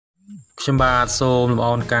ខ្ញុំបាទសូមលំអ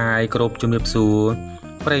រកាយគ្រប់ជំរាបសួរ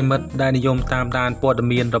ប្រិមិត្តដែលនិយមតាមដានព័ត៌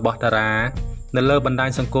មានរបស់តារានៅលើបណ្ដាញ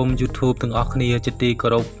សង្គម YouTube ទាំងអស់គ្នាជាទីគោ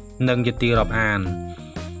រពនិងជាទីរាប់អាន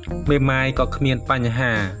មេម៉ាយក៏គ្មានបញ្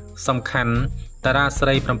ហាសំខាន់តារាស្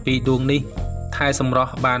រី7ដួងនេះថែសម្រ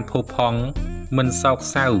ស់បានផូរផង់មិនសោក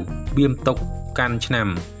សៅបៀមទុកកាន់ឆ្នាំ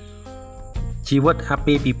ជីវិតអា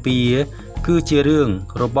ពាហ៍ពិពាហ៍គឺជារឿង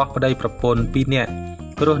របស់ប្តីប្រពន្ធពីរនាក់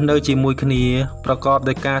រស់នៅជាមួយគ្នាប្រកប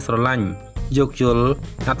ដោយការស្រឡាញ់យោគយល់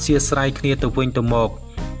អធ្យាស្រ័យគ្នាទៅវិញទៅមក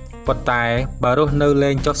ប៉ុន្តែបើរស់នៅ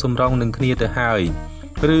លែងចុះសម្រងនឹងគ្នាទៅហើយ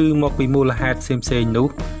ឬមកពីមូលហេតុផ្សេងនោះ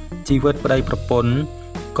ជីវិតប្តីប្រពន្ធ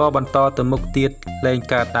ក៏បន្តទៅមុខទៀតលែង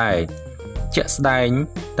កើតដែរជាក់ស្ដែង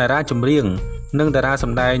តារាចម្រៀងនិងតារាស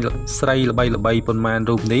ម្ដែងស្រីល្បីៗប៉ុន្មាន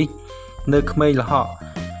រូបនេះនៅក្មេងល្ហក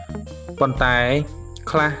ប៉ុន្តែ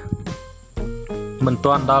ខ្លះមិន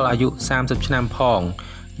ទាន់ដល់អាយុ30ឆ្នាំផង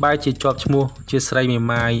បែរជាជាប់ឈ្មោះជាស្រីមេ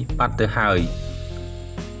ម៉ាយបាត់ទៅហើយ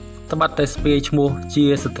ត្បិតតែស្ពាយឈ្មោះជា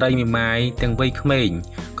ស្ត្រីមេម៉ាយទាំងវ័យក្មេង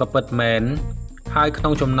ក៏ពិតមែនហើយក្នុ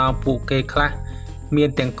ងចំណោមពួកគេខ្លះមាន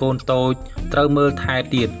ទាំងកូនតូចត្រូវមើលថែ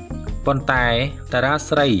ទៀតប៉ុន្តែតារា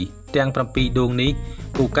ស្រីទាំង7ដួងនេះ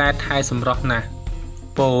ពូកែថែសម្រស់ណាស់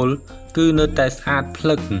ពោលគឺនៅតែស្អាតភ្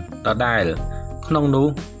លឹកដដែលក្នុងនោះ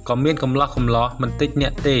ក៏មានកំឡោះមិនតិចអ្ន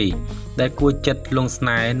កទេដែលគួរចិត្តលងស្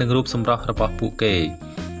នេហ៍នឹងរូបសម្រស់របស់ពួកគេ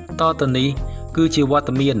តទៅនេះគឺជាវត្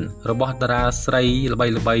តមានរបស់តារាស្រីល្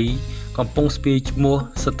បីកំពុងស្ពាយឈ្មោះ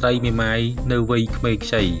ស្ត្រីមេម៉ាយនៅវ័យក្មេងខ្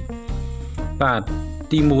ចីបាទ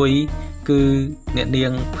ទី1គឺអ្នកនា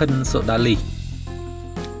ងភិនសូដាលី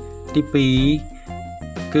ទី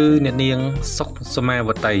2គឺអ្នកនាងសុកសមាវ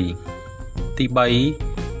តីទី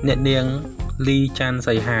3អ្នកនាងលីចាន់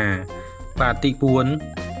សីហាបាទទី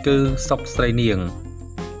4គឺសុកស្រីនាង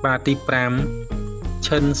បាទទី5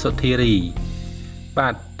ឈិនសុធារីបា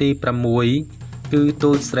ទទី6គឺ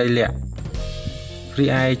ទូចស្រីលក្ខរី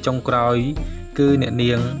ឯចុងក្រោយគឺអ្នក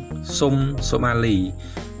នាងស៊ុំសូម៉ាលី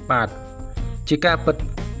បាទជាការពិត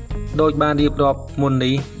ដូចបានរៀបរាប់មុន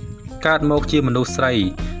នេះកើតមកជាមនុស្សស្រី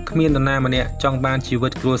គ្មាននរណាម្នាក់ចង់បានជីវិ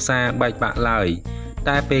តគ្រួសារបែកបាក់ឡើយ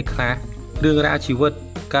តែពេលខ្លះរឿងរ៉ាវជីវិត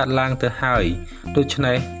កើតឡើងទៅហើយដូច្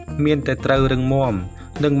នេះមានតែត្រូវរឹងមាំ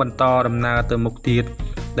និងបន្តដំណើរទៅមុខទៀត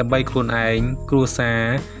ដើម្បីខ្លួនឯងគ្រួសារ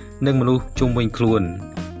និងមនុស្សជុំវិញខ្លួន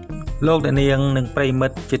លោកអ្នកនាងនិងប្រិមិ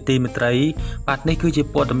ត្តជាទីមេត្រីបាទនេះគឺជា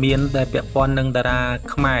ព័ត៌មានដែលពាក់ព័ន្ធនឹងតារា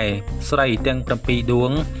ខ្មែរស្រីទាំង7ដួ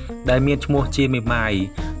ងដែលមានឈ្មោះជាមេម៉ាយ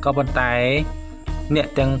ក៏ប៉ុន្តែអ្នក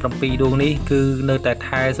ទាំង7ដួងនេះគឺនៅតែ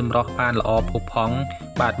ថែសម្រស់បានល្អផូរផង់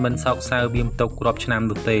បាទមិនសោកសៅបៀមទុករាប់ឆ្នាំ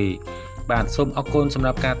នោះទេបាទសូមអរគុណសម្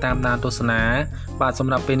រាប់ការតាមដានទស្សនាបាទស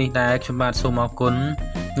ម្រាប់ពេលនេះដែរខ្ញុំបាទសូមអរគុណ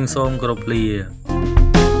និងសូមគោរពលា